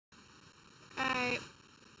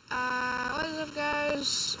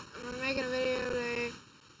guys, I'm making a video today,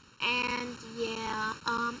 and yeah,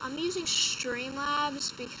 I'm using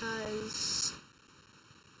Streamlabs because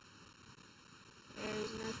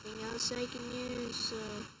there's nothing else I can use, so.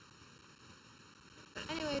 But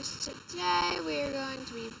anyways, today we are going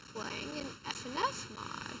to be playing an FNF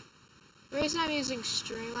mod. The reason I'm using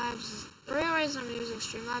Streamlabs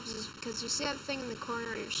is because you see that thing in the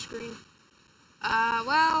corner of your screen.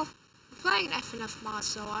 Well, I'm playing an FNF mod,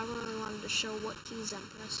 so I really wanted to show what keys I'm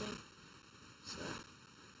pressing. So,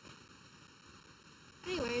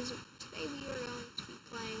 anyways, today we are going to be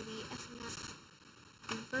playing the FNF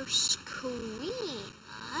vs. Queen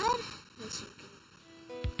mod, as you can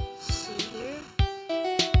see here.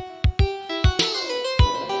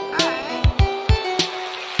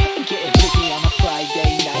 Getting busy on a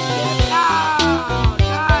Friday night, yeah. Oh,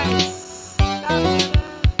 nice.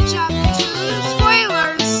 Jump to the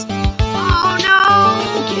spoilers. Oh no.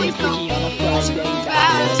 Getting busy on a Friday night,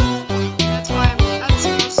 Bad. That's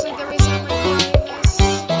mostly the reason I'm recording this.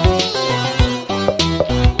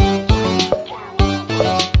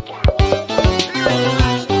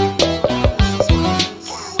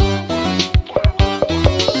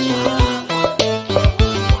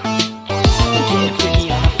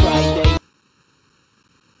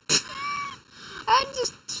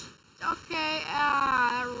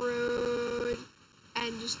 Rude,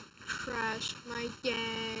 and just crashed my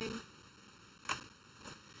gang.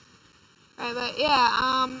 Right, but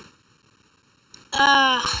yeah,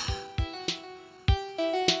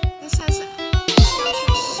 this has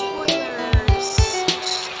spoilers.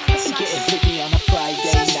 getting busy on a Friday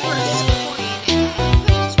night, yeah.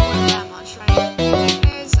 Don't spoil that much, right?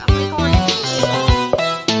 Anyways, I'm recording this.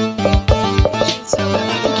 So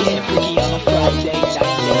Getting busy on a Friday night,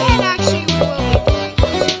 yeah. and actually, we will be playing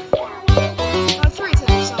about 3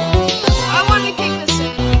 times. So I wanted to kick this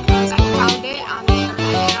in because I found it on the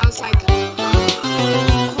internet, and I was like,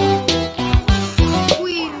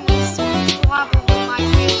 Queen is probably my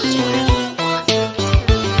favorite character.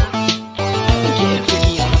 Getting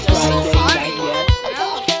busy on a Just so Friday funny. night, yeah.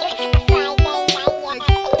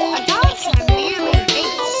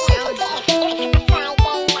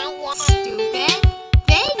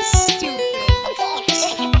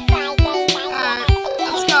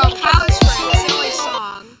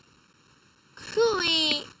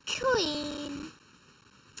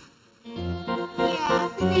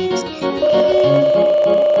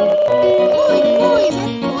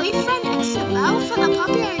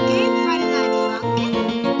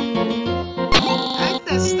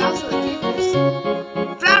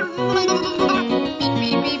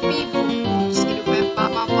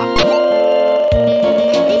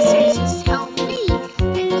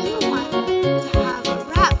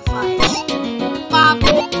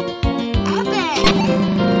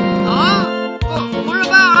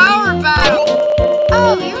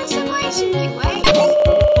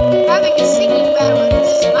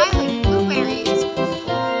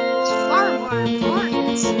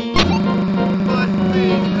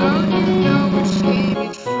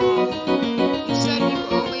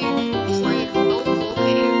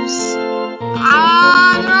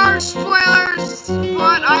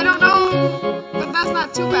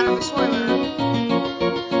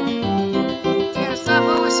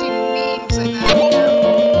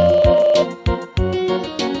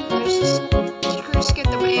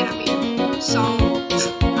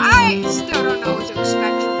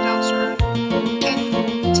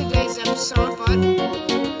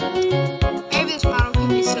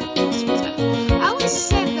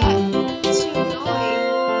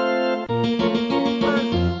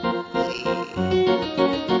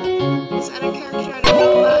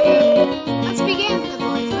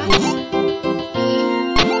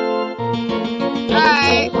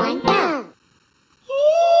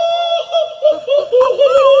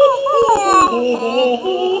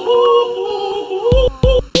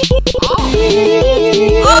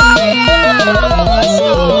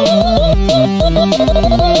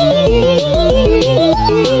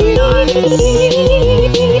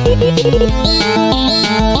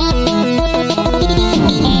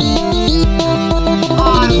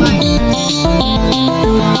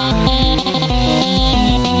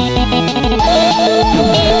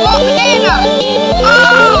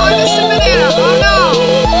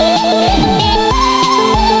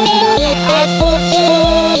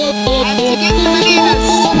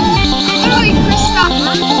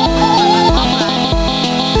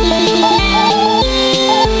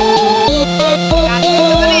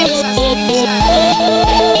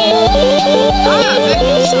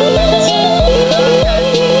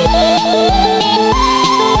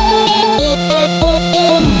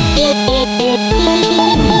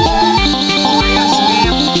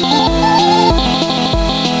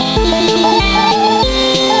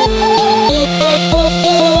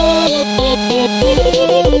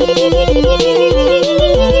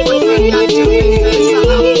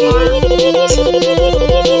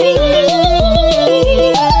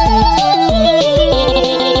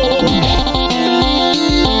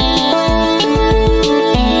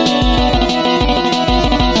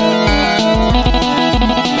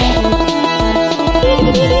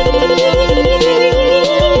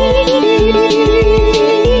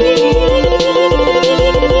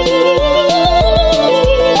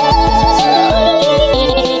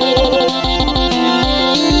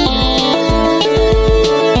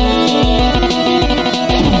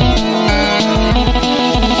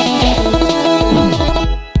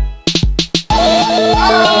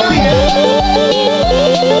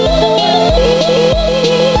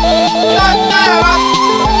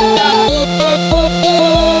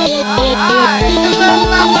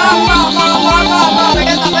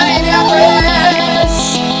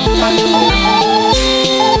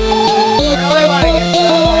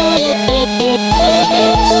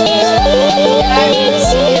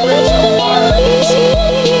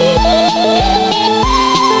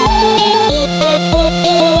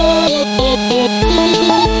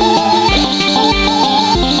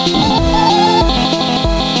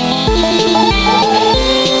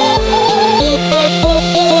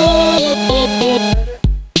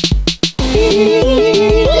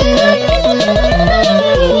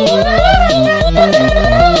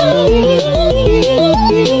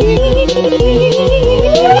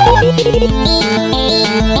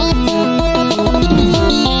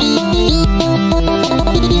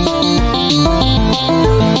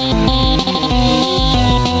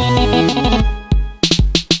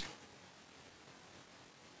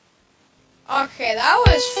 Okay, that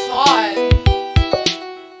was fun.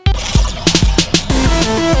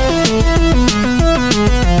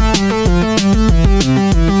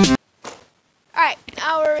 Alright,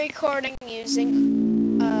 now we're recording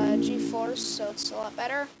using G-Force, so it's a lot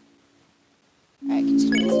better. Alright,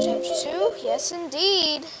 continue with chapter 2. Yes,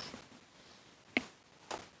 indeed.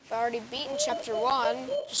 I've already beaten chapter 1,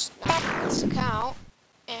 just not on this account,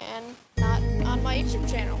 and not on my YouTube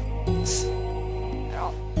channel. At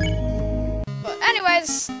all. But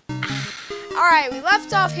anyways, alright, we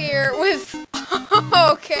left off here with,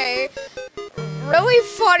 okay, really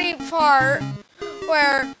funny part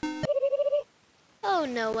where, oh,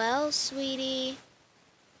 Noelle, sweetie,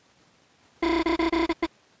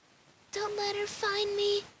 don't let her find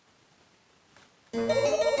me.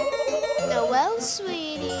 Noelle,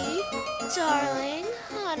 sweetie, darling,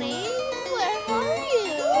 honey, where are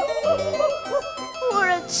you? We're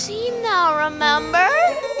a team now, remember?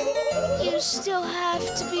 You still have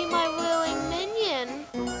to be my willing minion.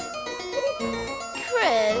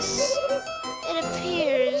 Chris, it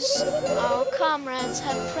appears our comrades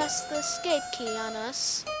have pressed the escape key on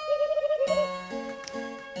us.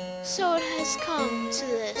 So it has come to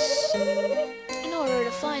this. In order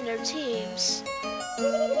to find our teams,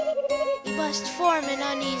 you must form an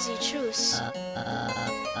uneasy truce.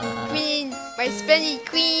 Queen, my spinny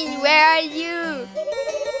queen, where are you?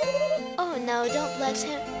 Oh no, don't let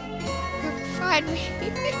him find me.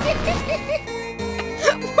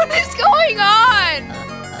 What is going on?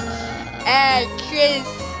 Hey, Chris,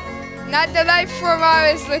 not the life form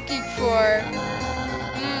I was looking for.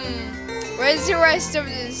 Where's the rest of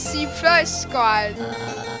the C+ squad?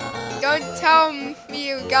 Don't tell me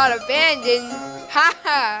you got abandoned.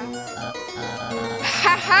 Haha.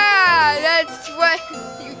 Haha, that's what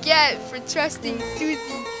you get for trusting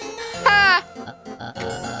Susie. Ha.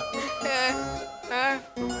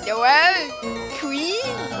 Noelle?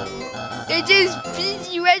 Queen? They're just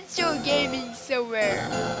busy retro gaming somewhere.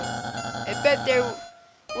 I bet they're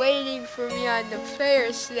waiting for me on the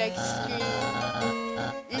player select screen,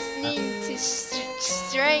 listening to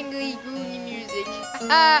strangely groovy music.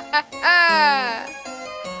 Ha ha ha!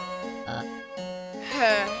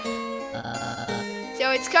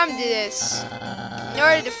 So it's come to this. In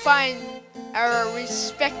order to find our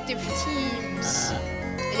respective teams,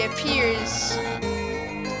 it appears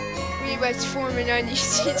we must form an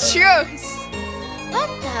uneasy truce. What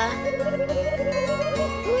the?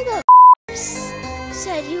 Who the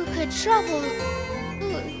said you could trouble?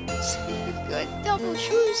 Good double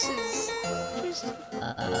truces.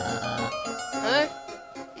 Huh?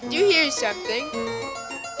 Did you hear something?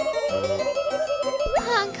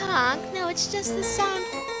 Honk honk. No, it's just the sound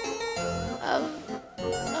of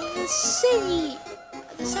the city.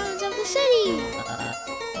 The sounds of the city.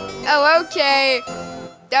 Oh, okay.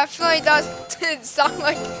 Definitely doesn't sound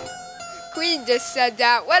like Queen just said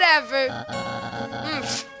that. Whatever.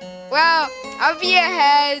 Well, I'll be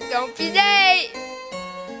ahead. Don't be late.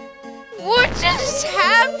 What just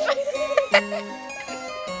happened?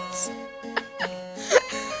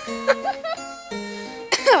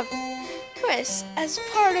 Chris, as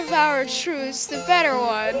part of our truce, the better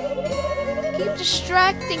one, keep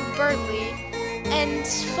distracting Bertley and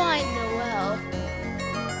find Noelle.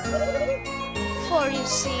 For you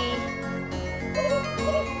see,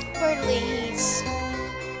 Bertley, he's...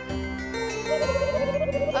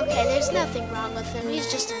 Okay, there's nothing wrong with him.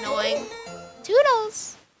 He's just annoying.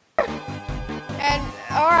 Toodles! And,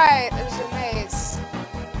 alright, there's a maze.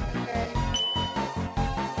 Okay.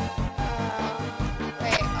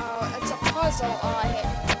 Wait, it's a puzzle. Oh, I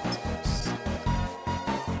hate puzzles.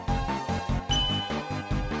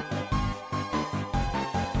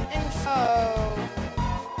 Info.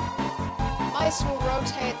 Mice will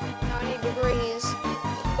rotate 90 degrees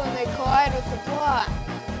when they collide with the block.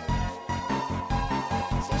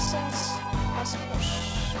 Since must push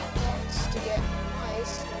buttons to get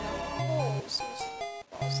mice in the holes.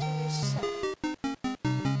 Balls to be set.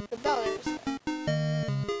 The bell is there.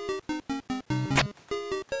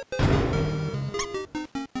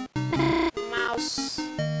 Mouse.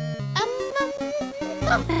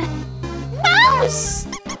 Mouse!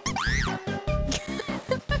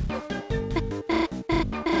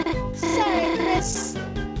 Sorry, Chris.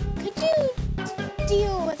 Could you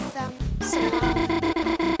deal with them somehow?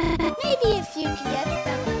 Maybe if you can get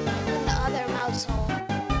them in the other mouse hole.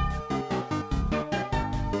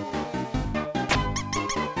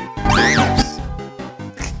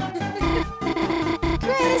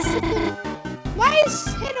 Chris, if the mice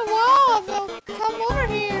hit a wall, they'll come over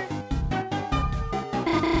here.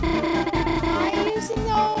 Try using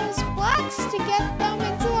those blocks to get them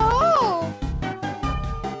into the hole.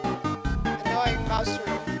 annoying mouse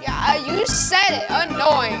room. Yeah, you said it.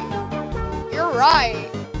 Annoying. You're right.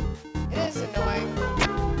 It is annoying.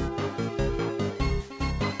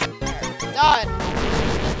 There. Done.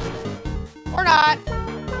 Or not.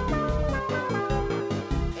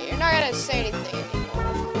 Hey, you're not gonna say anything anymore,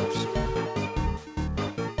 of course.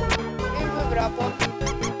 Maybe move it up one.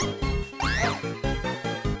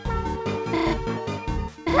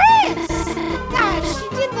 Gosh, she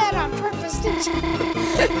did that on purpose, didn't she?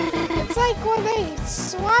 It's like when they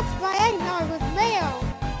swapped my eggnog with mayo.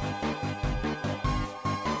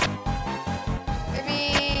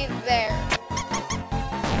 Maybe there.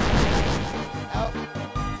 Oh.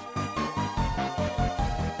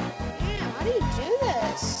 Man, how do you do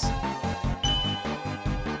this?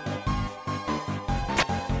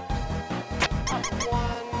 Up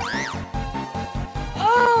one.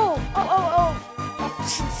 Oh!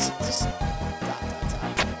 Just dot.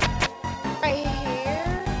 Right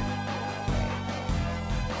here.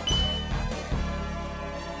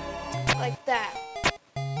 Like that.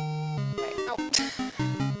 Wait, no.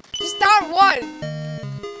 Just dot one.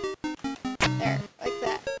 There, like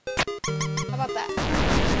that. How about that?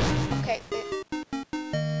 Okay.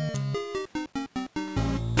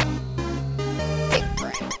 Big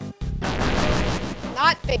brain.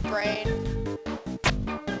 Not big brain.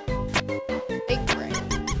 Big brain.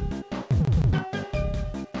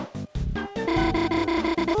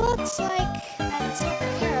 Looks like I took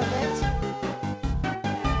care of it.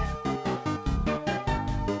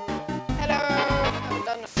 Hello. I haven't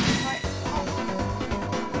done the fight.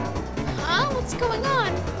 Huh? What's going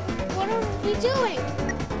on? What are we doing?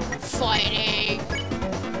 Fighting.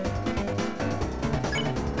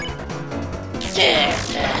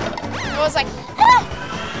 I was like, ah!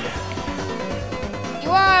 You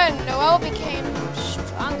won. Noelle became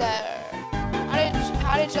stronger.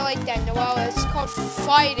 How did you like that, Noelle? It's called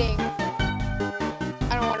fighting.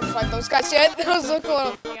 I don't want to fight those guys yet. Those look a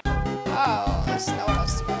little. Oh, there's nowhere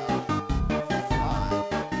else to go. Fun.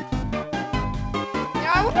 You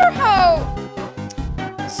know, I wonder how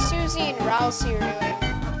Susie and Rousey are doing.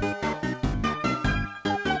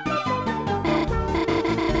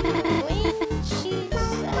 When she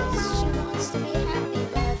says she wants to be happy,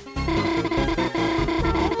 but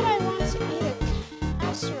why would I want to eat a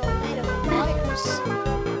casserole made of wires?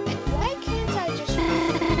 And why can't I just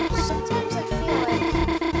sometimes I feel like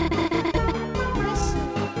Chris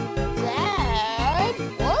and Dad,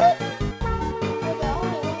 what? Are the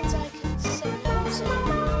only ones I can say no to.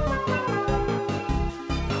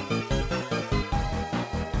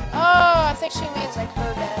 Oh, I think she means like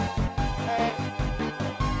her dad. Alright.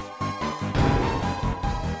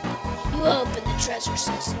 You open the treasure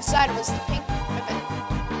chest. Inside was the pink ribbon.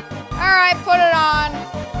 Alright, put it on.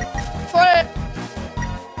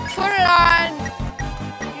 Put it on.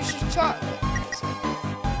 You should talk.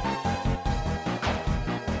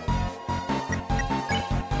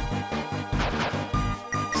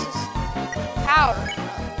 This is powder.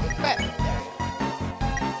 Equip. There you go.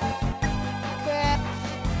 Equip.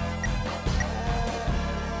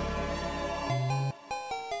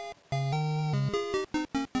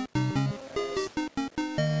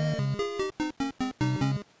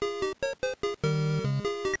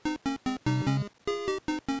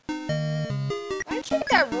 Why don't you get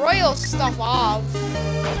that royal stuff off?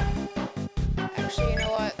 Actually, you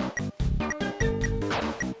know what?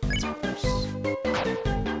 That's worse.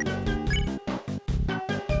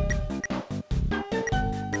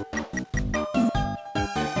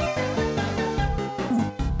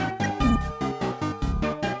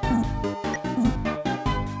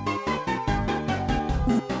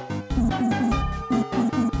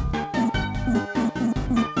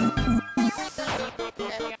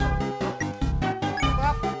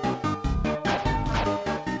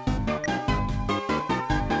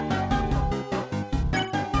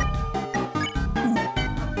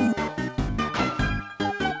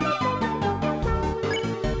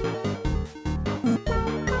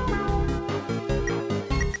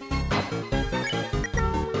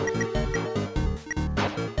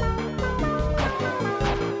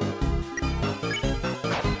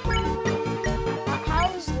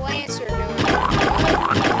 How's Lancer doing?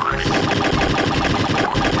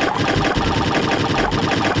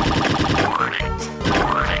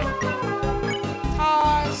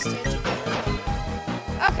 Toss.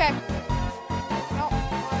 Okay. Don't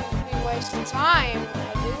want to be wasting time,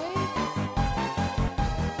 now, do we?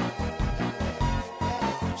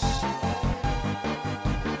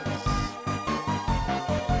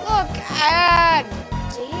 Look at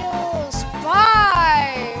deals.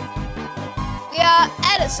 Bye. We are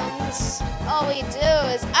Edison's. All we do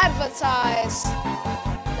is advertise.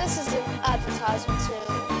 This is an advertisement. advertisement to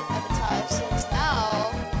advertise since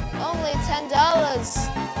now only $10.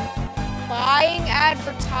 Buying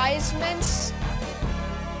advertisements?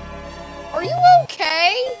 Are you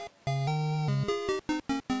okay?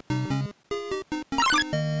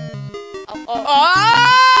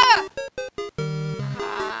 Ah!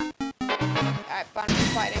 Alright, fine, we're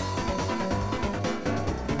fighting.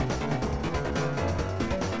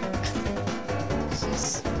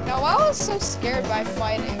 Noelle is so scared by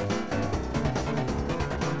fighting.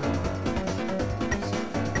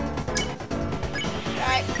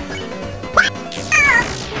 Alright.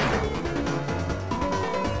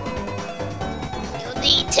 You'll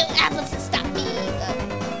need 2 apples to stop me.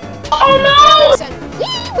 Oh no!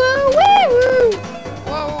 Wee-woo, wee-woo!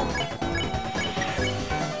 Whoa.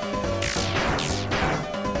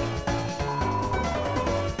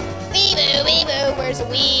 Wee-woo, wee-woo. Where's a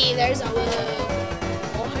wee? There's a woo.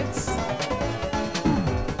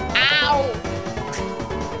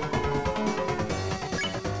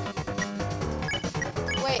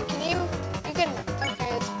 Wait, can you can, okay,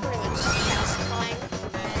 it's pretty much satisfying.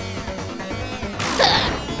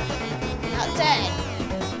 Not dead.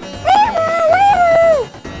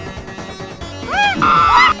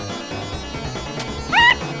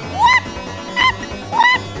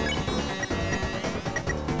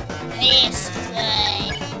 This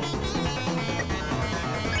way.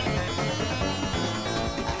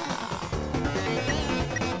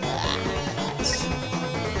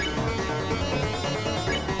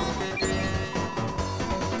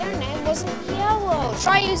 Their name wasn't yellow.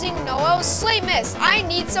 Try using Noelle's sleep mist. I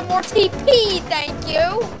need some more TP, thank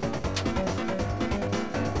you.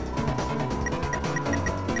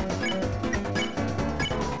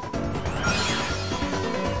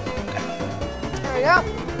 There we go.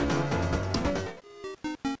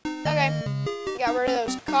 Okay, got rid of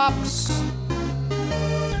those cops.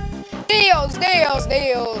 Deals, deals,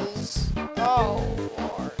 deals. Oh,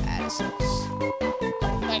 Lord, Addison's.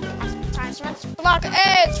 Block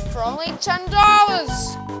edge for only $10.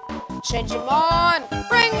 Change them on.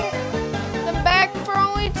 Bring them back for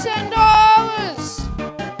only $10.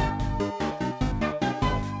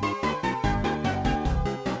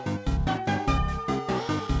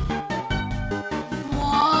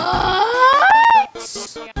 What?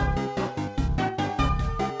 Susie?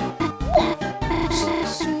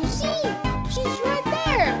 She's right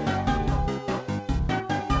there.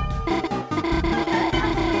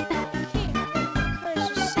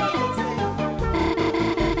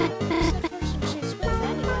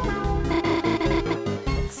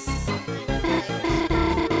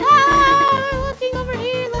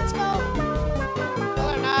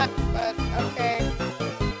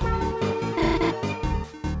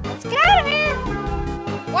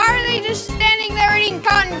 Just standing there eating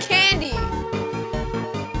cotton candy.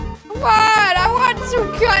 Come on, I want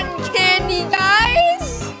some cotton candy,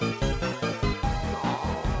 guys.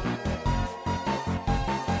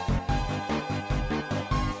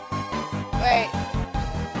 Wait,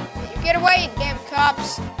 you get away, you damn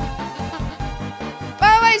cops. By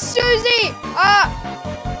the way, Susie,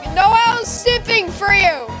 Noelle's sipping for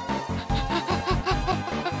you.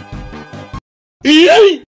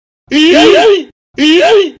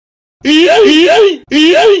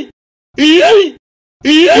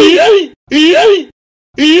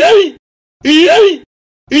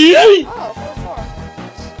 Oh, 4-4.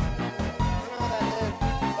 I don't know what that did,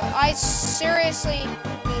 but I seriously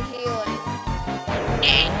need healing.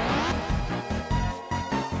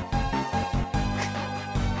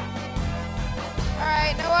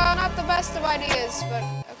 Alright, Noelle, not the best of ideas, but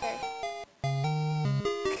okay.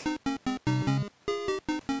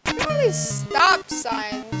 Look at all these stop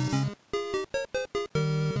signs.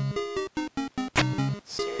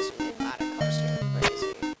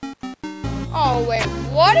 Oh wait,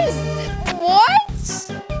 what is this? What?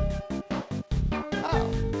 Oh.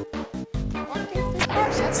 1, 2, 3, 4,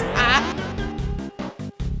 that's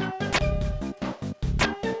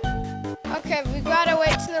okay, we gotta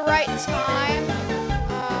wait till the right time.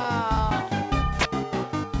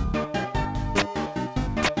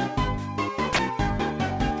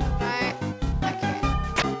 Right. Okay.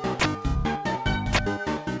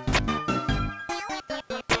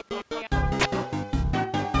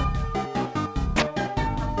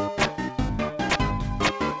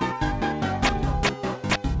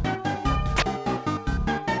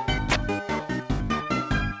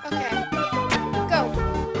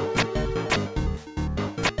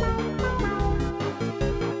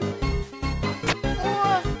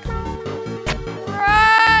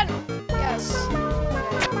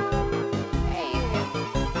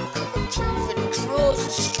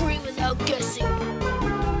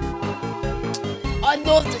 I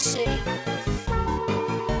love the city.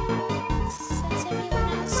 Since everyone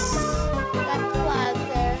else got plowed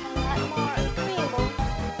there, a lot more agreeable.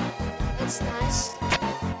 That's nice.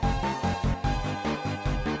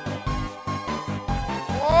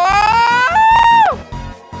 Whoa!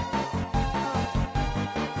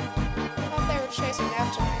 I thought they were chasing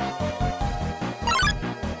after me.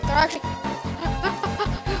 They're actually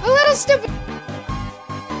a little stupid.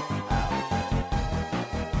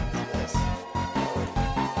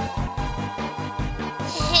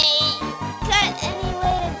 Hey, got any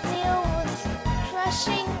way to deal with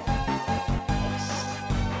crushing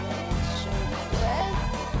bread?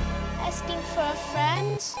 Asking for a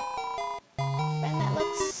friend? Friend that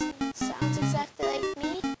sounds exactly like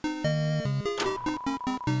me?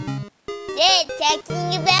 They're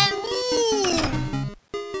talking about me!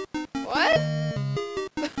 What?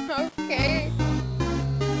 Okay.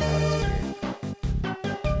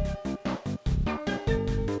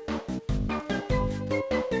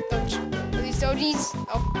 These doties.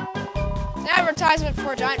 Oh. An advertisement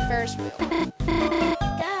for a giant Ferris wheel.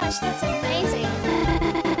 Gosh, that's amazing.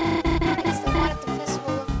 Makes the one at the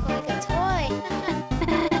festival look like a toy. I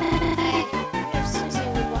wonder if Susie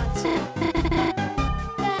would want to.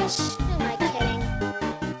 Gosh, who am I kidding?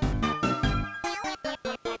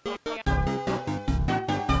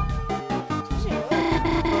 Susie,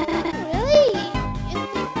 really? You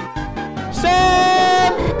think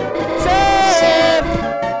SIMP! SIMP!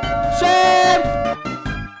 SIMP!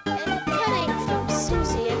 and coming from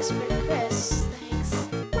Susie, expert Chris, thanks.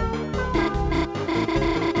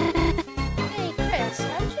 Hey Chris,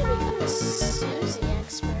 how did you become a Susie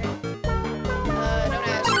expert? Don't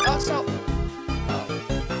ask. Also,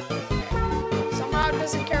 somehow it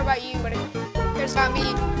doesn't care about you, but it cares about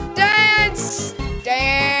me. Dance!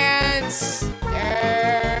 Dance!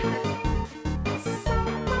 Dance!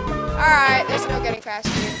 Alright, there's no getting past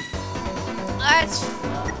you. Let's.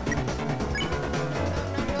 No.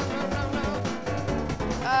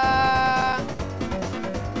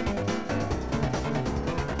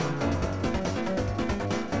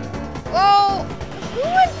 Well, who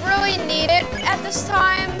would really need it at this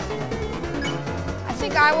time? I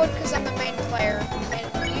think I would, because I'm the main player. And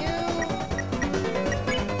you...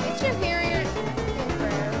 Did you hear your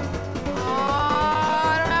prayer? Oh,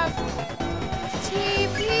 I don't have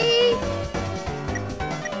TP.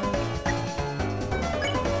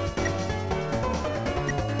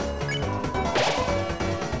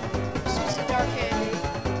 This was the dark candy.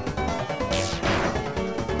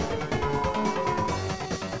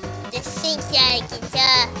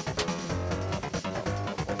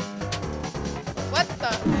 What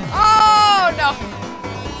the? Oh no!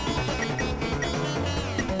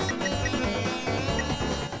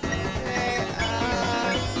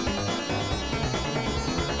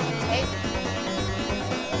 Okay, take.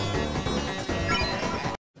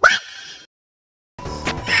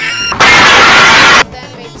 Then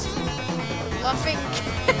wait. Bluffing.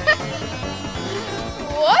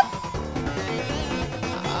 What?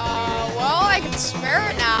 Well, I can spare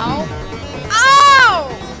it now.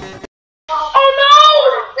 Oh!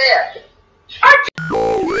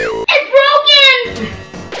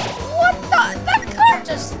 What the? That car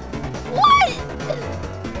just... What?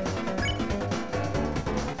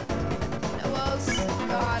 Noelle's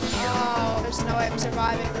gone. Oh, there's no way I'm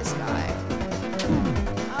surviving this guy.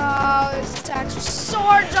 Oh, his attacks are so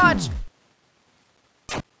hard to dodge.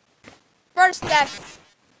 First death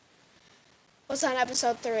was on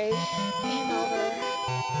episode 3. Game over.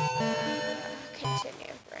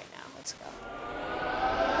 Continue right now. Let's go.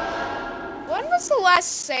 When was the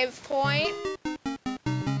last save point?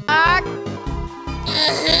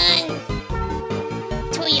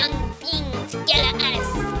 Two young beings together at a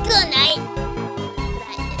school night.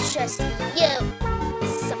 But it's just you.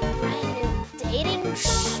 Some brand new dating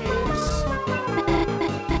shoes.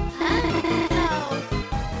 Huh? No.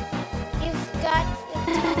 You've got it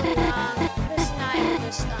totally wrong. Chris and I were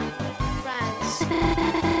just friends.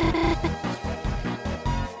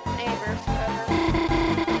 Neighbor forever.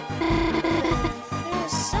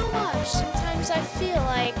 There's so much. Sometimes I feel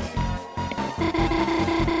like we know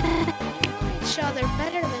each other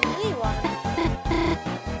better than anyone.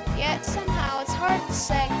 Yet somehow it's hard to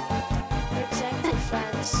say we're exactly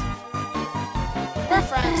friends. We're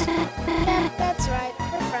friends. Yeah, that's right.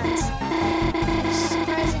 We're friends. It's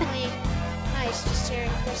surprisingly nice just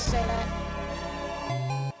hearing Chris say that.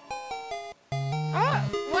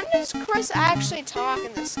 When does Chris actually talk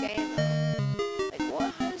in this game? Like,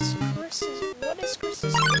 what is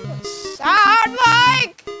Chris's voice sound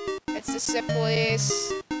like? It's the SIMP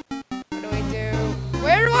police. What do we do?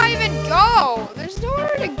 Where do I even go? There's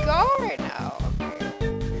nowhere to go right now. Okay.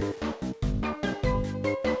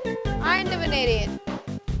 Canadian.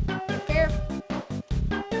 Here.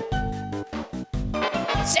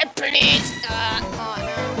 Sit please. Oh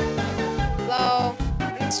no. Hello.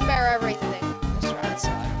 I'm gonna spare everything. This round, so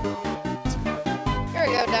I don't know. Here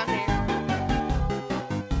we go down here.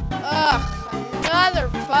 Ugh, another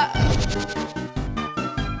button.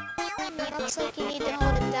 Looks like you need to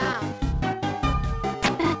hold it down.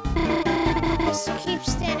 Just keep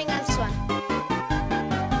standing on this one.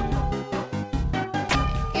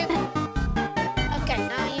 Thank you. Okay,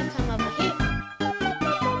 now you come over here.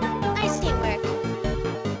 Nice teamwork.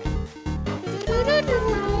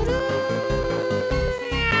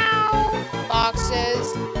 Boxes.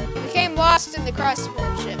 You became lost in the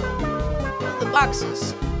craftsmanship of the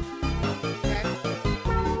boxes. Okay.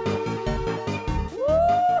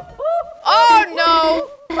 Oh no!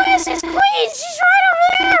 Where's this queen? She's right over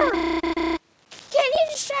there! Can you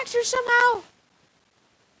distract her somehow?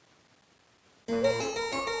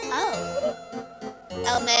 Oh.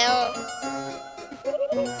 LMAO.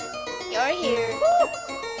 You're here.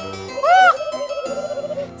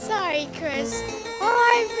 Sorry, Chris. Well,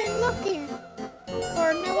 I've been looking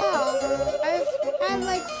for Noelle. I've had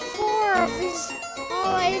like 4 of these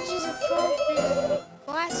all ages appropriate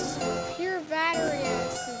glasses of pure battery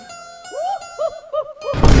acid.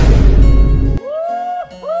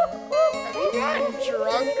 Have you gotten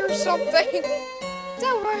drunk or something?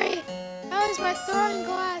 Don't worry. That was my throwing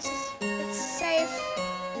glasses. It's safe.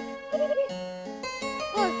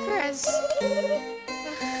 Look, Chris.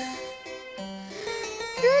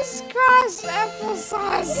 Crisscross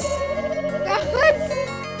applesauce.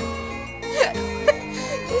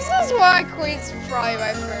 This is why Queen's probably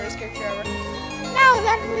my favorite character ever. Now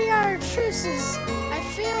that we are truces, I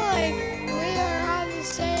feel like we are on the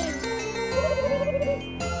same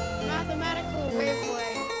mathematical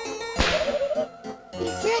wavelength.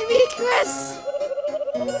 You get me, Chris?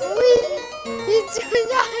 We do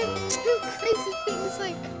not do crazy things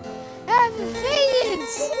like have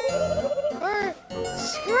opinions or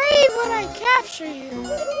scream when I capture you,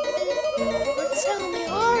 or tell me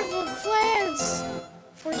horrible plans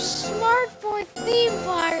for Smart Boy theme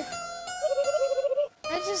park.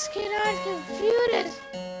 I just cannot compute it.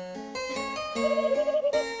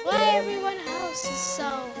 Why everyone else is so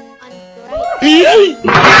ungrateful.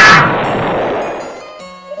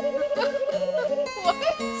 What?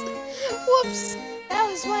 Whoops, that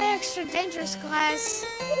was my extra dangerous class.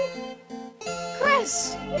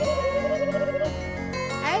 Chris!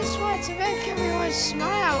 I just want to make everyone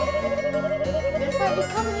smile. And if I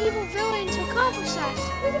become an evil villain to accomplish that,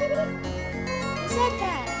 is that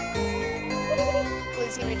bad?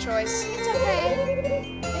 Please give me a choice. It's okay.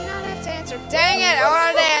 You do not have to answer. Dang it, I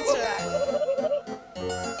wanted to answer that.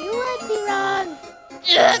 You would be wrong.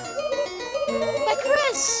 But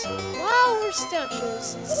Chris, while we're still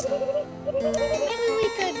choosers, maybe we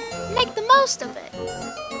could make the most of it.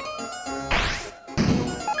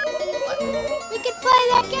 We could play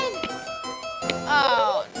that game.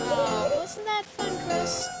 Oh no, wasn't that fun,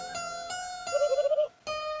 Chris?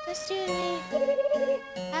 Just you and me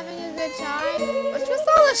having a good time. What's with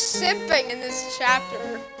all the simping in this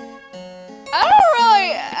chapter? I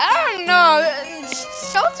don't know.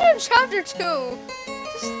 Shelter chapter 2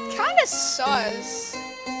 just kind of sus.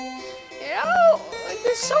 You know, like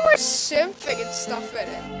there's so much simping and stuff in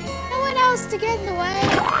it. No one else to get in the way.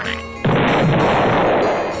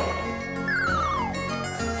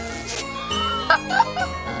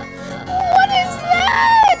 What is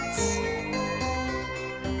that?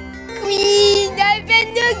 Queen, I've been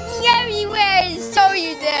looking everywhere, so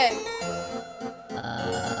you did.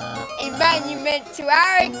 A monument to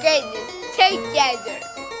our greatness together.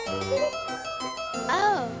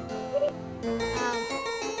 Oh.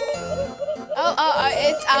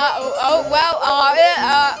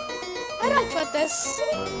 How do I put this?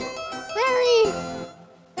 Very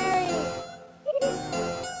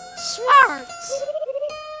smart.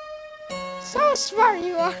 So smart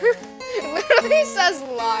you are. It literally says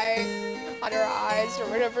lying on her eyes or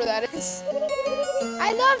whatever that is.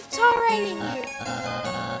 I love tolerating you.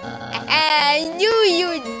 I knew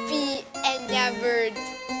you'd be enamored.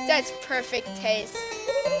 That's perfect taste.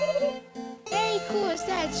 Very cool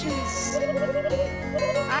statues.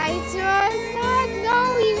 I do not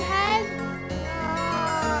know you had.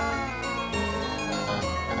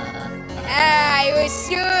 I was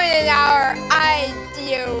soon in our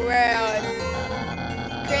ideal world.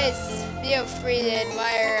 Chris, feel free to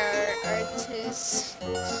admire our artists.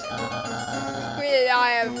 Queen and I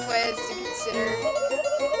have plans to consider.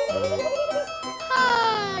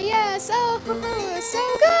 Ah, yes, oh, so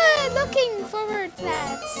good. Looking forward to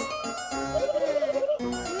that.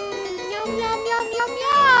 Yum, yum, yum, yum,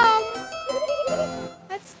 yum.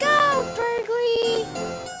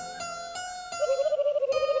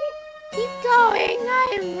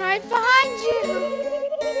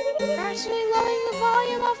 actually lowering the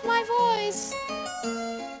volume of my voice.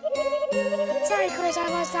 Sorry, Chris, I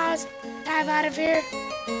must dive out of here.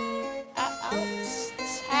 I'll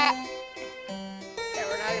tap. Yeah,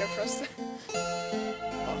 we're not gonna press that.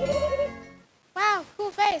 Wow,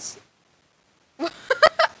 cool face.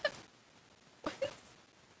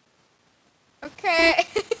 Okay.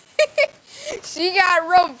 She got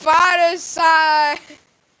roboticized.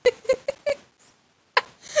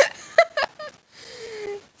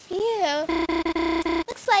 Phew.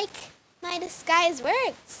 Looks like my disguise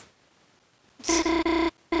worked.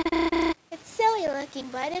 It's silly looking,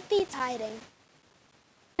 but it beats hiding.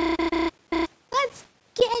 Let's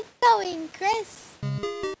get going, Chris.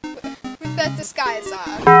 With that disguise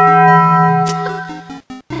on.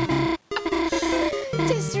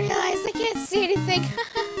 Just realized I can't see anything.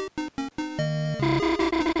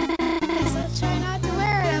 Guess I'll try not to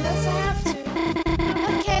wear it unless I have to.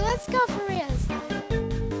 Okay, let's go for real this time.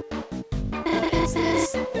 What is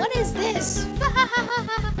this? What is this?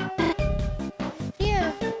 Phew.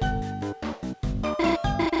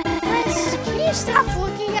 Chris, can you stop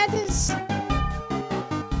looking at this?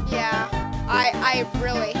 Yeah, I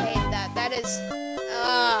really hate that. That is,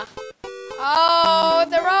 oh,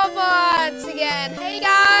 the robots again. Hey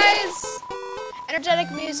guys!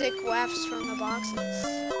 Energetic music wafts from the boxes.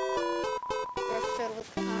 They're filled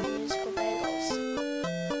with musical bagels.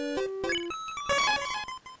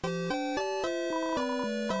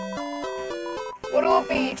 What'll it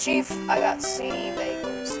be, Chief? I got CD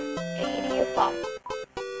bagels. 80 a pop.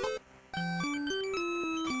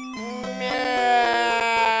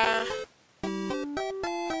 Meh.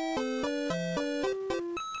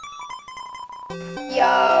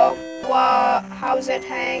 Yo, what? How's it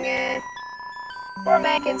hanging? We're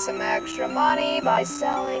making some extra money by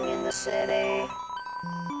selling in the city.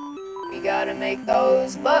 We gotta make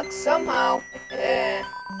those bucks somehow.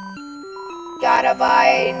 Gotta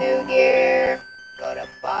buy new gear. Gotta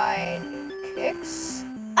buy new kicks.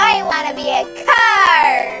 I wanna be a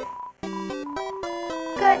car!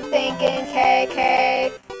 Good thinking,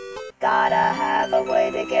 KK. Gotta have a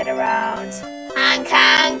way to get around. Honk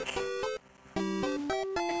honk!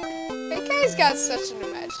 KK's got such an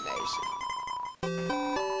imagination.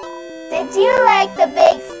 Did you like the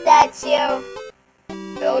big statue?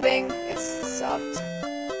 Building, it sucked.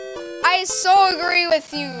 I so agree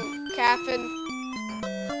with you, Captain.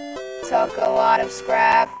 Took a lot of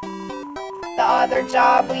scrap. The other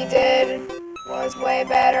job we did was way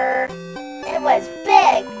better. It was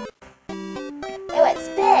big. It was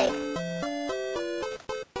big.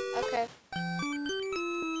 Okay.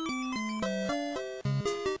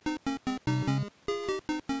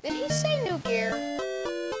 Did he say new gear?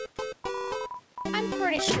 I'm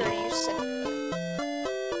pretty sure you said.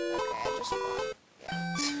 Okay, I just want. Yeah.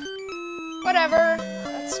 Whatever.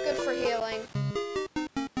 That's good for healing.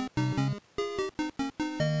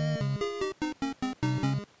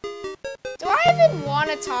 Do I even want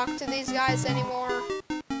to talk to these guys anymore?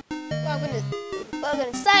 Welcome to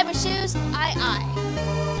Cyber Shoes. Aye.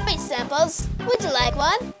 Hey, samples. Would you like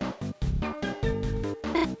one?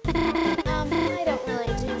 I don't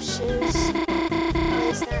really do shoes. At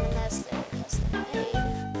least not unless they're custom made.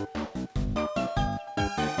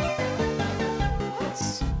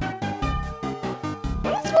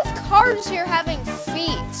 What's with cars here having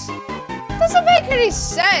feet? Doesn't make any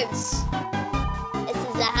sense. This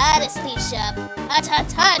is the hottest tea shop. Hot,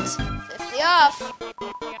 hot, hot. 50 off.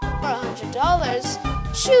 For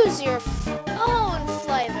 $100, choose your own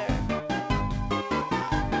flavor.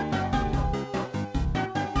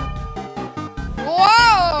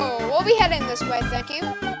 Whoa! We'll be heading this way, thank you.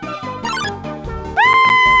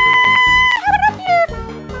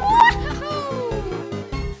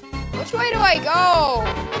 Which way do I go?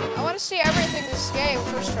 I want to see everything this game,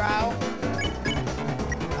 first trial.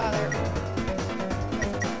 Oh, there.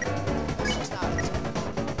 This is not it.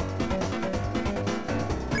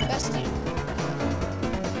 Bestie.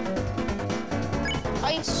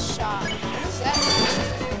 Ice shot. What is that?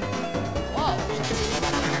 Whoa.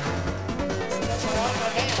 That's a lot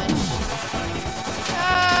more damage.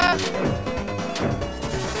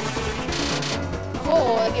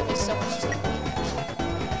 Oh, that gives me so much damage.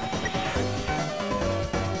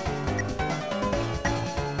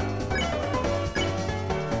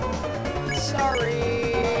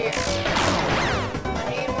 Sorry. I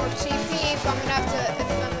need more TP if I'm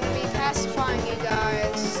gonna be pacifying you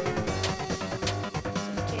guys.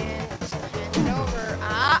 Again, just hand it over.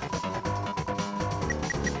 Ah!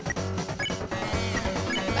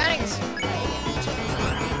 Thanks.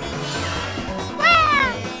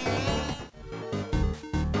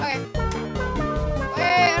 Okay.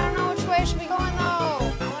 Wait, I don't know which way I should be going though.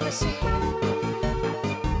 I wanna see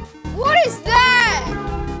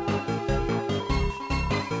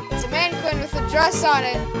press on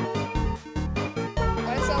it.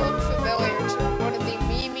 Why does that look familiar to one of the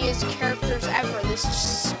memeiest characters ever?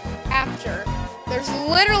 This chapter. There's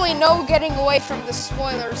literally no getting away from the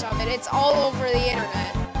spoilers of it. It's all over the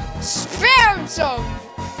internet. Spamtum!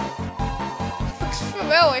 Looks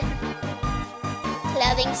familiar.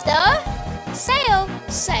 Clothing store? Sale.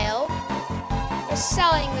 Sale. We're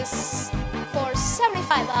selling this for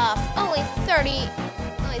 75 off. Only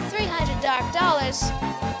 $300 dark dollars.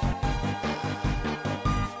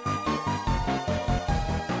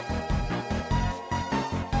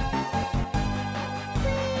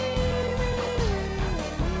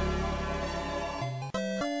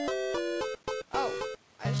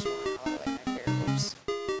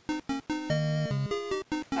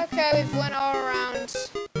 Okay, we've went all around.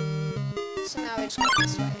 So now we just go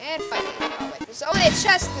this way. And fight it. Oh, wait, there's only a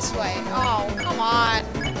chest this way. Oh, come on.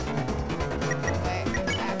 Wait,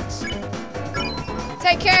 axe.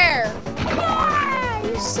 Take care. Ah,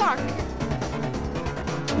 you suck.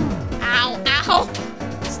 Ow, ow.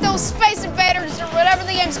 Still Space Invaders or whatever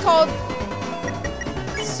the game's called.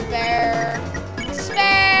 Spare.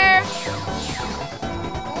 Spare.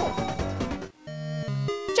 Oh.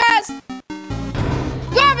 Chest.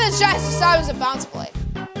 The chest decided it was a bounce blade.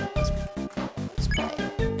 Bounce blade.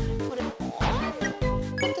 Put it on.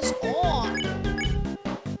 Put this on.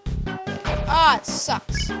 Ah, it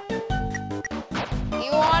sucks. You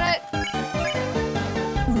want it?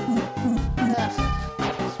 Ugh.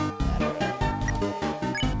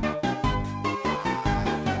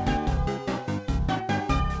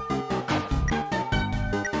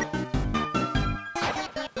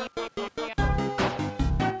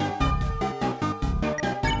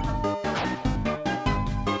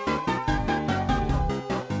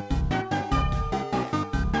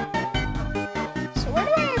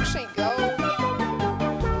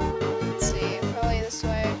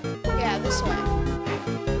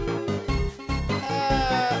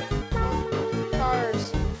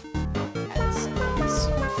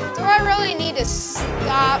 To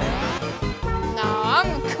stop. No,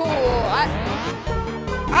 I'm cool.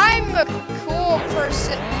 I'm a cool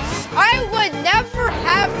person. I would never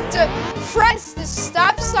have to press the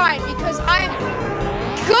stop sign because I'm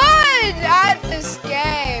good at this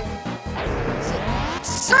game. It's a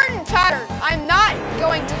certain pattern. I'm not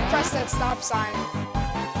going to press that stop sign.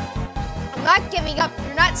 I'm not giving up.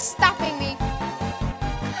 You're not stopping me.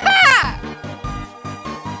 Ha!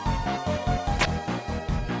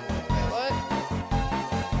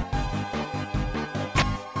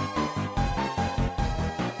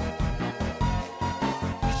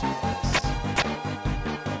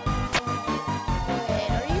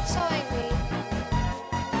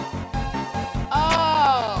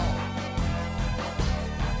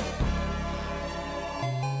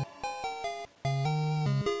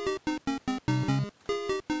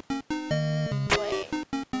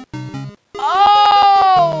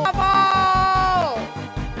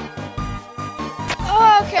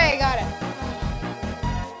 Okay, got it.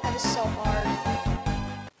 That is so hard.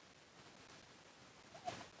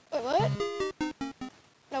 Wait, what?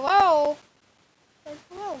 Noelle? Where'd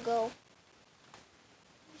Noelle go?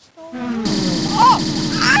 Oh!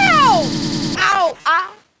 Ow! Ow!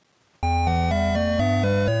 Ah!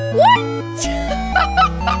 What?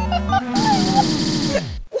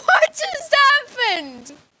 What just happened?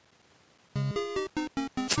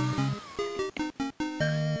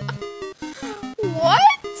 What?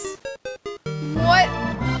 What?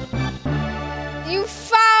 You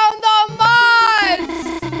found the mods!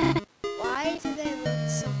 Why do they look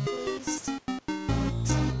so pleased?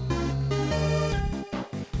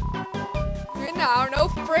 Right now, no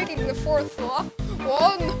breaking the fourth wall.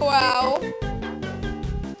 Whoa, Noelle.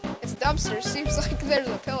 It's a dumpster. Seems like there's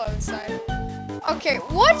a pillow inside. Okay,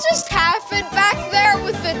 what just happened back there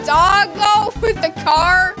with the dog, though? With the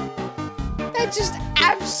car? That just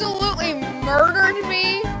absolutely murdered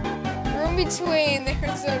me. Room between.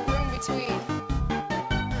 There's a room between.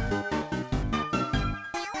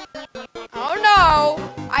 Oh no!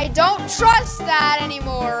 I don't trust that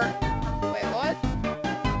anymore. Wait, what?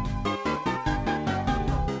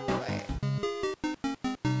 Wait.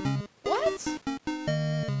 What?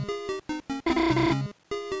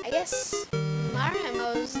 I guess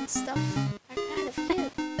Maramos and stuff are kind of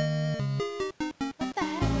cute. What the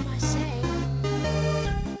heck am I saying?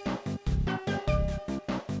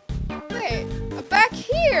 Wait, back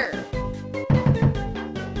here!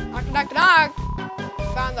 Knock, knock, knock!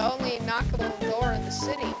 Found the only knockable door in the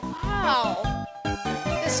city. Wow!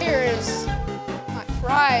 This here is my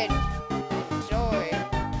pride and joy.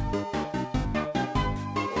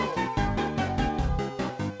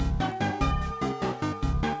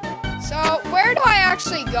 So, where do I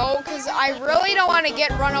actually go? Because I really don't want to get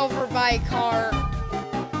run over by a car.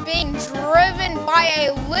 Being driven by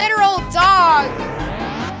a literal dog.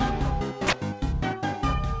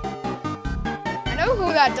 I know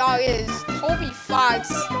who that dog is. Toby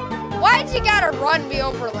Fox. Why'd you gotta run me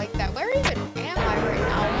over like that? Where even am I right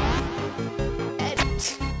now?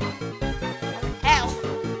 Hell.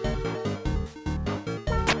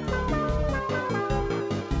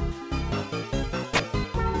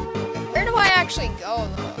 Where do I actually go,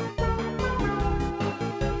 though?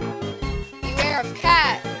 Beware of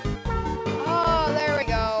cat. Oh, there we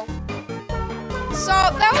go. So,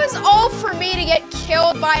 that was all for me to get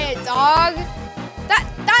killed by a dog.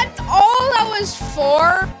 That's all that was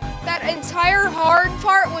for. That entire hard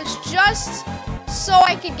part was just so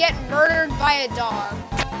I could get murdered by a dog.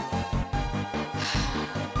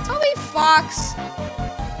 Toby Fox.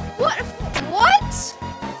 What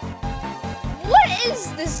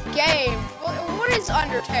is this game? What is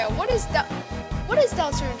Undertale? What is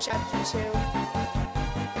Deltarune Chapter 2?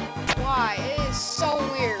 Why? It is so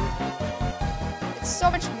weird. It's so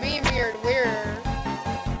much memeier and weirder.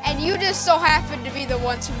 And you just so happen to be the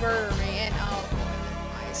one to murder me, and oh boy,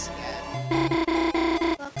 nice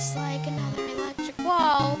again. Looks like another electric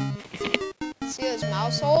wall. See this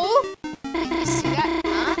mouse hole? You see that?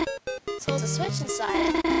 Huh? So there's a switch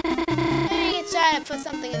inside it. Maybe you can try to put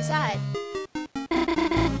something inside. What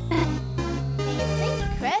do you think,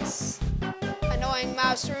 Chris? Annoying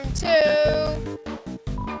mouse room 2.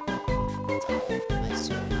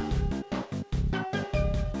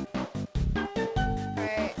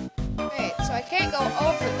 I can't go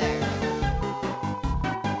over there.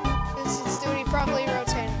 Because it's doing probably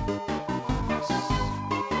rotating.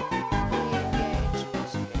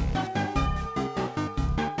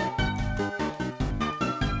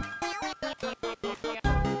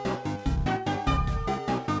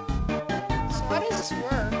 So how does this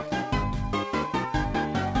work?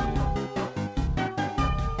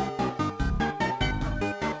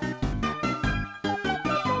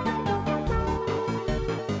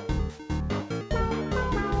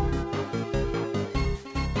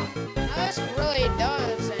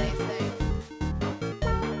 Does anything.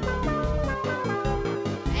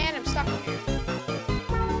 And I'm stuck here.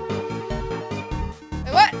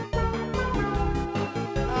 Wait, what?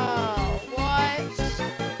 Oh, what?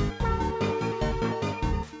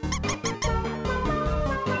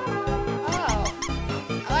 Oh.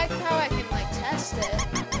 I like how I can, like, test it.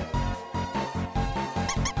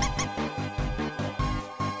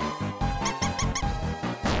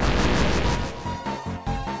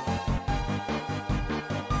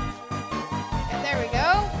 There we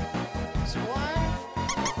go. There's one.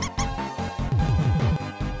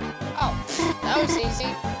 Oh, that was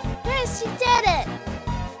easy. Chris, you did it!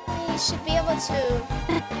 You should be able to...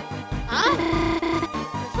 Huh?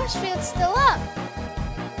 The force field's still up.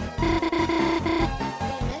 Did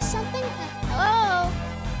you miss something? Hello?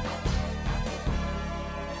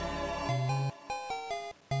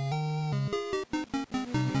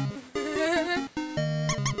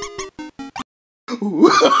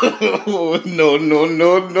 No, no,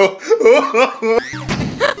 no, no.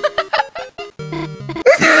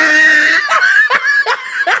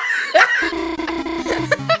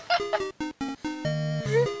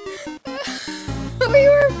 We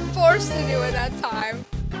were forced to do it that time.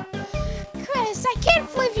 Chris, I can't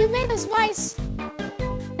believe you made us mice.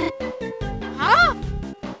 Huh?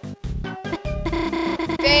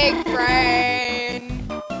 Big brain.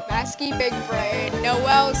 Masky big brain.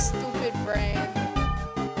 Noelle stupid brain.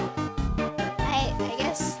 I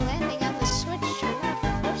guess landing on the switch turned off the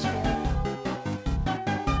force field.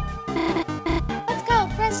 Let's go,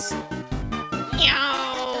 Chris.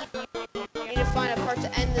 Meow. I need to find a part to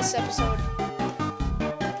end this episode.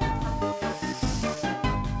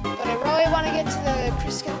 But I really want to get to the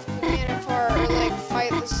Chris get the banana part, or like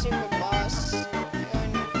fight the stupid boss.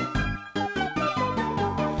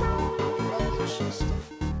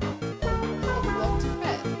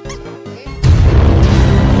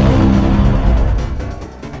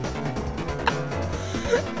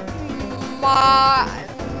 My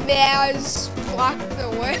mares blocked the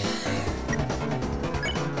way.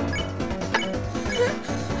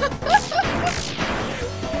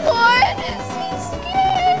 What is he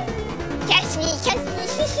scared? Catch me, catch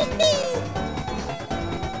me.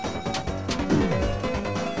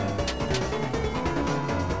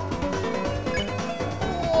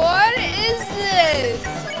 What is this?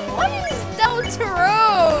 What is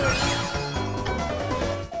deltarune?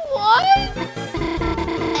 What?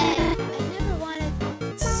 I never wanted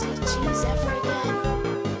to see cheese ever again.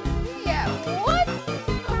 Yeah, what?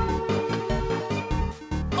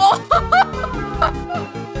 Oh!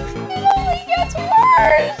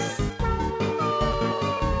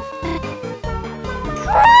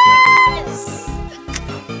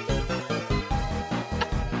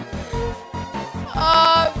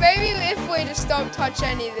 don't touch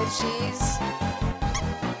any of the cheese.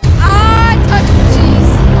 Ah, touch the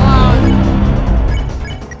cheese.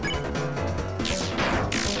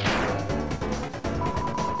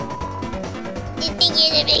 You think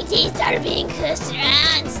you're the big cheese starter being cussed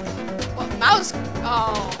around? What, mouse?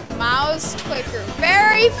 Oh, mouse clicker.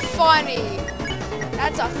 Very funny.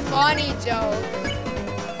 That's a funny joke.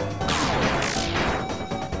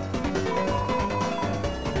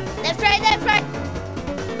 Left, right, left, right.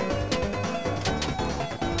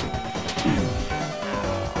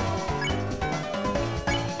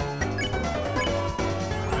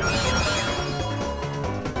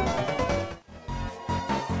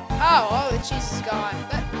 Oh, the cheese is gone.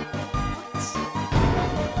 But what?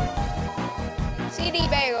 CD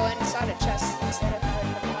bagel inside a chest instead of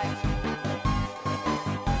putting the life.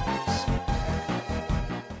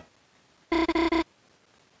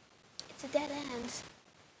 It's a dead end.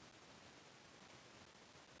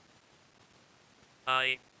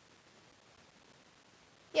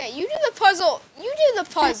 Yeah, you do the puzzle. You do the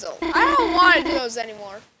puzzle. I don't want to do those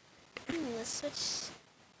anymore. The switch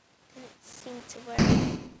didn't seem to work.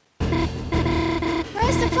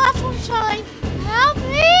 Where's the platform showing? Help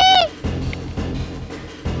me!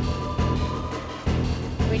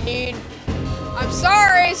 We need. I'm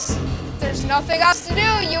sorry. There's nothing else to do.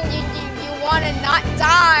 You want to not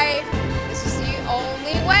die. This is the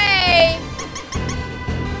only way.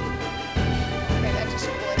 Okay, that just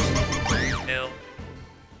glitched it.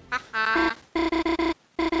 Haha.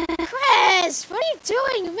 Chris, what are you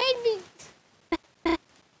doing? You made me...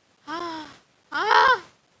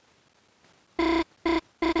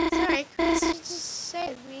 Sorry, Chris, you just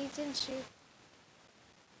saved me, didn't you?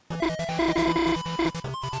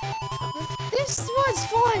 This one's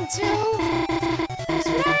fun, too. It's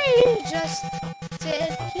whatever you just did.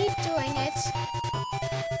 Keep doing it.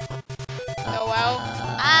 Noelle.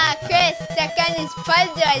 Chris, that gun is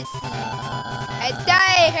puzzles. I thought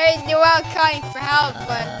I heard Noelle calling for help,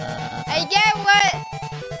 but I get what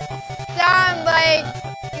sound like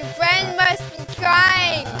your friend must be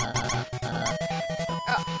crying.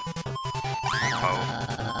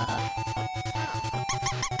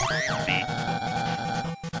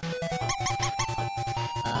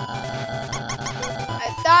 I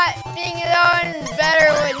thought being alone better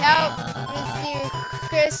would help with you,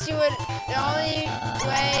 Chris. You would the only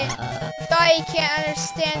way. Thought you can't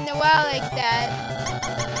understand Noelle like that.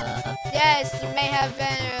 Yes, you may have been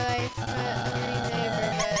her life neighbor,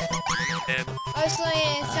 but mostly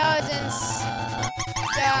intelligence.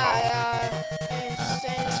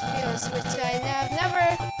 Strange feels, which I have never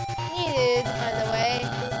needed, by the way.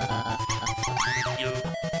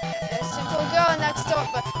 A simple girl next door,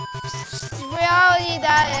 but reality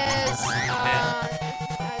that is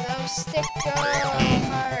no stick girl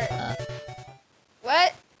heart.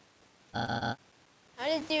 What? How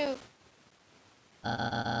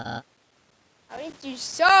did you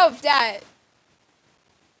solve that?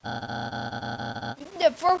 The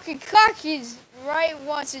broken clock is right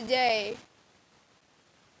once a day.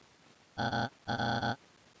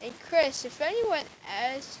 And Chris, if anyone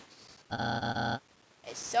asks, I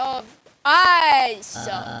solved the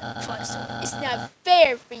puzzle. It's not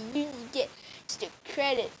fair for you to get just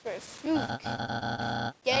credit for a fluke.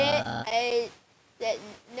 Get it? That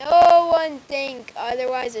no one think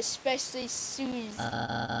otherwise, especially Susie.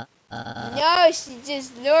 No, she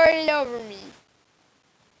just lorded over me.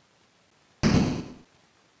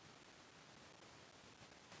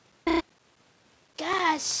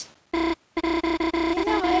 Gosh.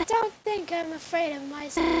 I don't think I'm afraid of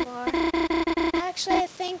mice anymore. Actually, I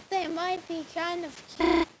think they might be kind of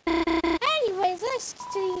cute. Anyways, let's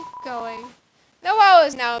keep going. Noelle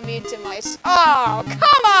is now immune to mice. Oh,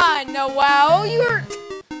 come on, Noelle. You're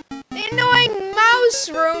the annoying mouse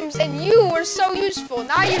rooms, and you were so useful.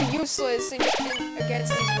 Now you're useless against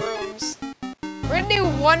these rooms. We're gonna do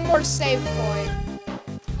one more save point,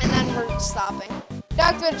 and then we're stopping.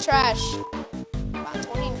 Dug through the trash. About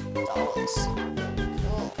 $20.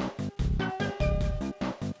 Cool.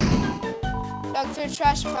 Dug through the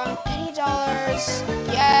trash, found $80.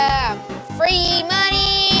 Yeah, free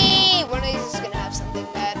money. One of these is gonna have something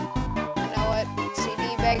bad. I know what.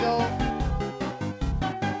 CD bagel.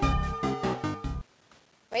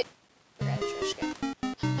 Wait, forgot a trash can.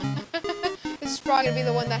 This is probably gonna be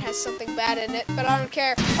the one that has something bad in it, but I don't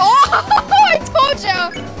care. Oh, I told you.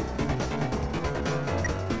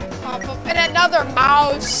 Pop up and another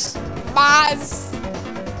mouse. Mouse.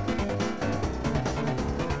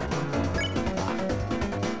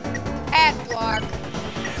 Ad block.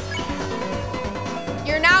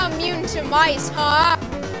 You're now immune to mice, huh?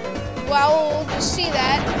 Well, we'll just see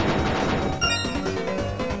that.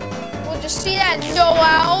 We'll Did you see that,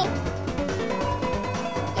 Noelle?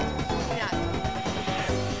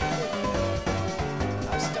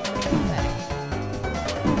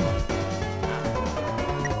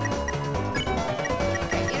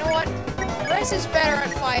 Okay, you know what? Chris is better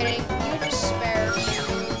at fighting. You just spare.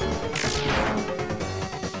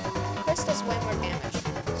 Chris does way more damage.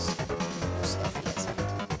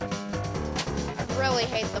 I really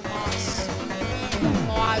hate the moss.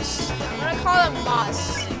 I'm gonna call him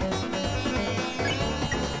moss.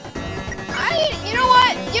 You know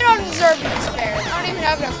what? You don't deserve to be spared. I don't even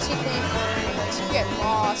have enough TP for it anyways. You get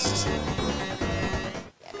lost.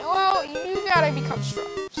 Yeah, Noelle, you gotta become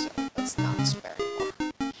strong. So let's not spare anymore.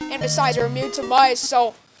 And besides, you're immune to mice,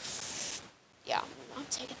 so yeah, I'm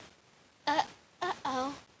taking it.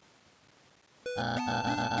 Uh-oh.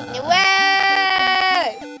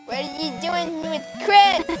 Noelle! What are you doing with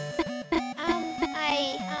Chris?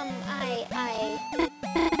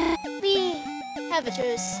 We have a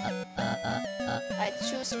truce. I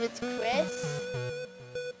choose with Chris.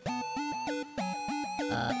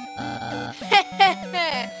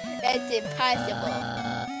 That's impossible.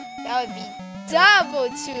 That would be double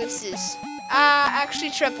choices.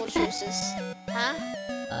 Actually triple choices. Huh?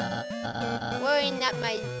 Worry not,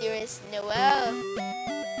 my dearest Noelle.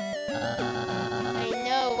 I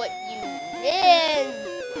know what you really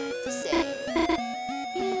want to say.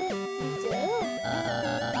 You do?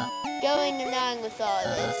 Going along with all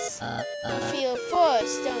this, you feel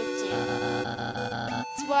forced, don't you?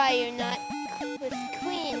 That's why you're not with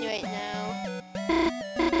Queen right now.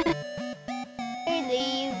 Really,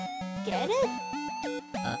 you get it?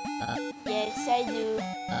 Yes, I do.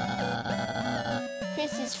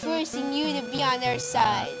 Chris is forcing you to be on their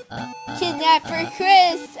side. Kidnapper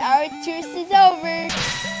Chris, our truce is over.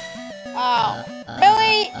 Oh,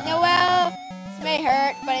 really, Noelle? This may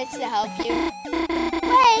hurt, but it's to help you.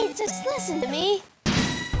 Wait, just listen to me.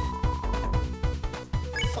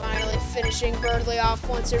 Finally finishing Birdley off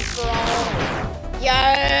once and for all.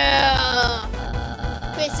 Yeah!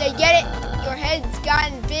 Chris, I get it. Your head's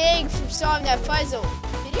gotten big from solving that puzzle.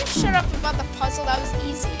 Did you shut up about the puzzle? That was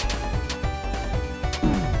easy.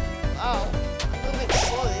 Oh, I'm moving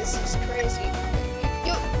slow. This is crazy.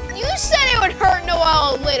 You said it would hurt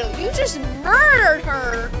Noelle a little. You just murdered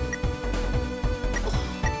her.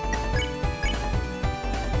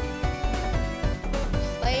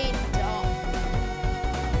 Play dumb.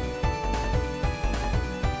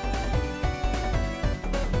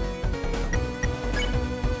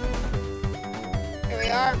 Here we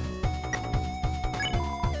are.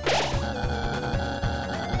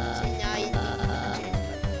 See, now you all the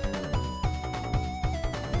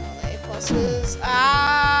A pluses.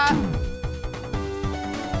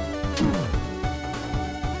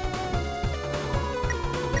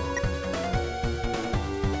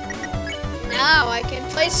 Now I can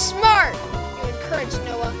play smart. You encourage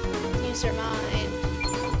Noah to use her mind.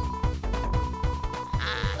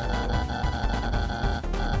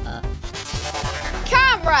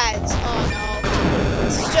 Comrades! Oh no.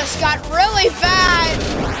 This just got really bad.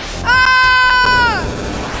 Ah!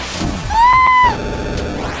 Ah!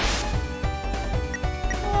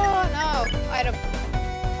 Oh no. Item.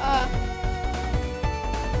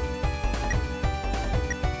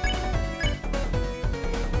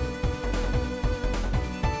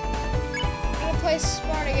 Play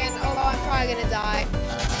smart again, although I'm probably gonna die.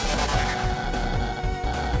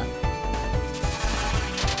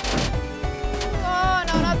 Oh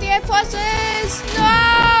no, not the A pluses!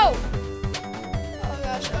 No! Oh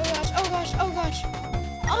gosh, oh gosh, oh gosh, oh gosh.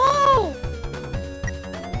 Oh!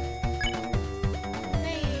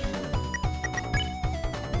 Man.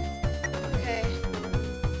 Okay.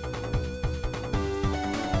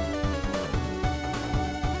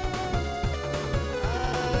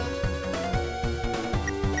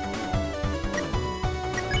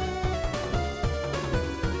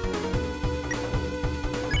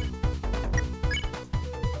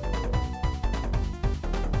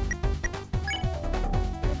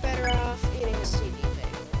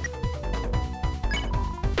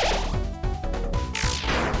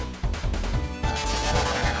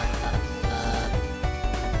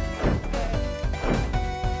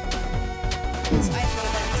 I hate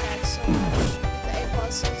that attack so much. The A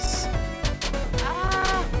pluses.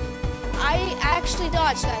 I actually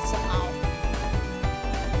dodged that somehow.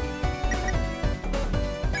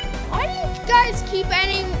 Why do you guys keep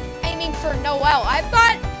aiming for Noelle? I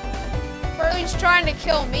thought Burley's trying to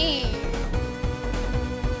kill me.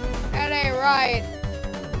 That ain't right.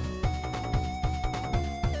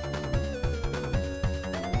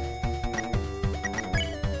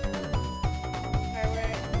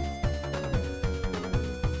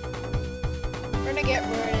 to get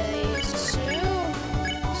rid of these two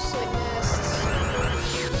sicknests.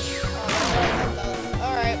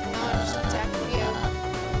 Alright, now I'm just attacking you.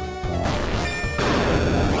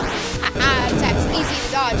 Attack's easy to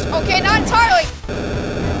dodge. Okay, not entirely!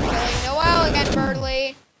 Killing Noelle again,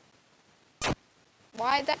 Birdly.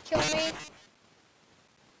 Why'd that kill me?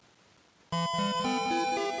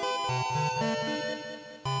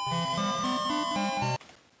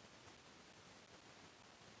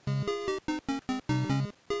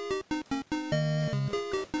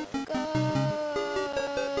 Go.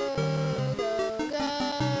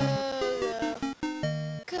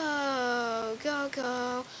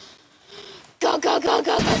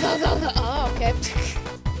 Oh, okay.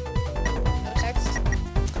 No text.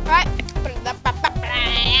 Alright.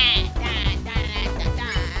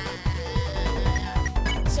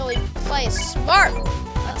 So we play smart.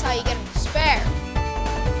 That's how you get him to spare.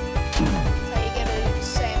 That's how you get him to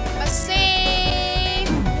say machine.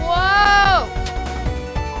 Whoa!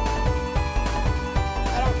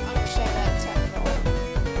 I don't understand that attack at all.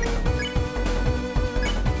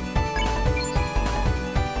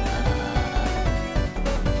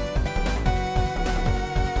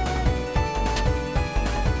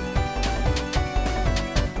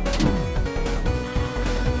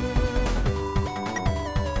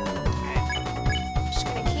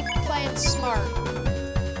 Smart.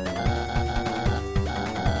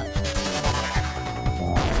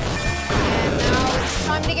 And now it's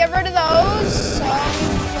time to get rid of those. So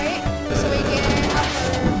wait, so we get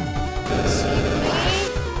upper CP.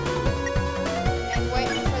 And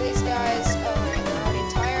waiting for these guys. Oh, right, they're already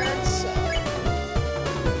tired. So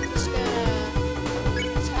I'm just gonna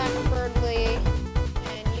attack Birdly,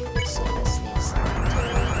 and you can still miss these two.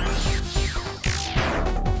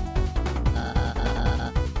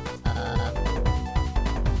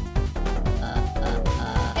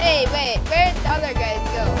 Hey, wait, where'd the other guys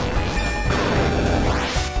go?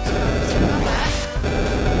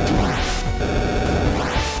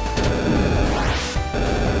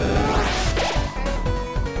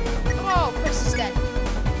 Oh, Chris is dead.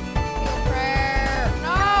 Heal prayer. No,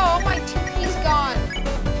 oh, my TP's gone.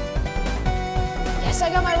 Yes, I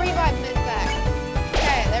got my revive mid back.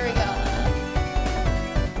 Okay, there we go.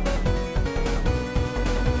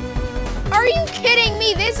 Are you kidding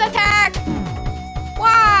me? This attack?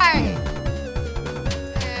 Why?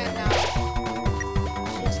 And now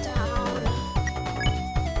she's down.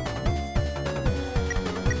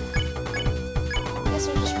 Guess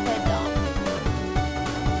we'll just play dumb.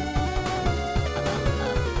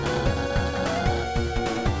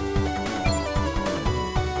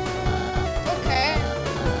 Okay.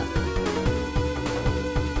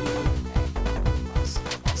 Let's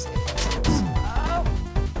see. Oh.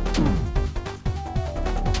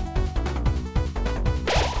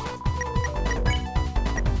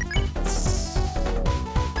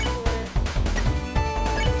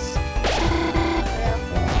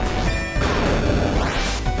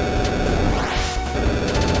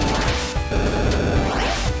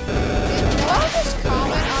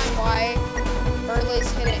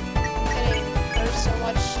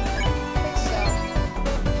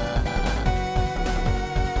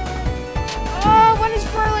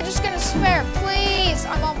 Spare, please!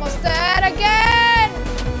 I'm almost dead again!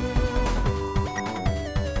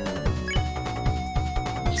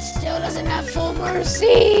 He still doesn't have full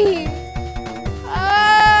mercy!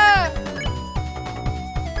 Ah!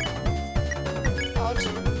 I'll just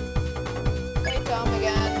play dumb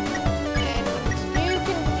again. And you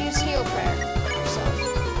can use heal prayer for yourself.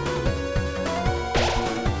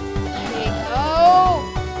 There you go!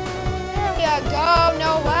 There we go,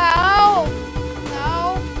 Noelle!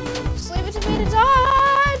 Me to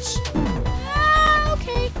dodge! Ah,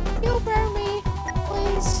 okay. Heal prayer me,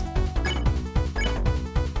 please.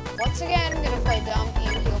 Once again, I'm gonna play dumb. You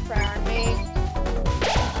heal prayer on me.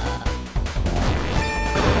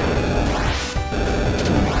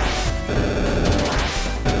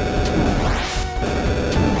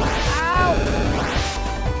 Ow!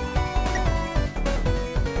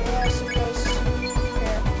 There are some ghosts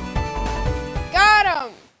here. Got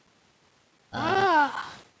him! Ah!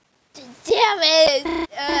 Damn it!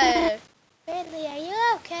 Bradley, are you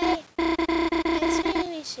okay? Yes, maybe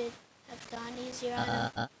we should have gone easier on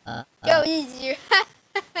him. Go easier.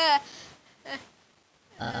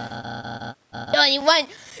 The only one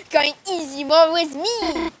going easy more with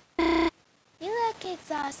me. You look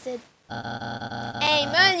exhausted. Hey,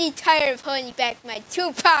 I'm only tired of holding back my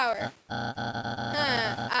true power.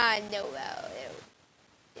 No, well, it would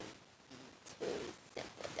be too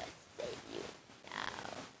simple to save you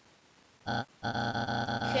now.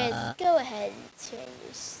 Chris, go ahead and turn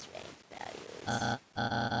your strength value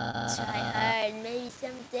Try hard, maybe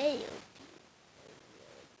someday you'll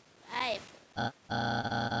be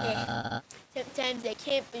alive. Sometimes I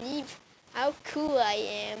can't believe how cool I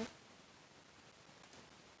am.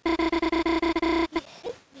 You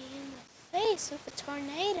hit me in the face with a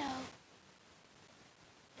tornado.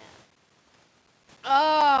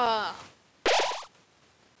 Ah.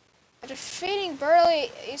 A defeating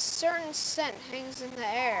Burley, a certain scent hangs in the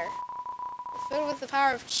air, filled with the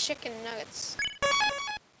power of chicken nuggets.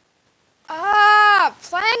 Ah!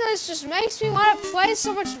 Playing this just makes me want to play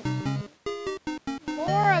so much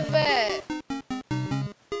more of it.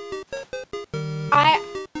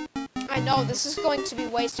 I know this is going to be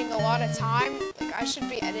wasting a lot of time. Like, I should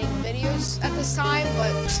be editing videos at this time,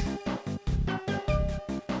 but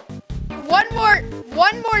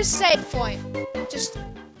one more save point. Just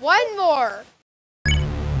one more.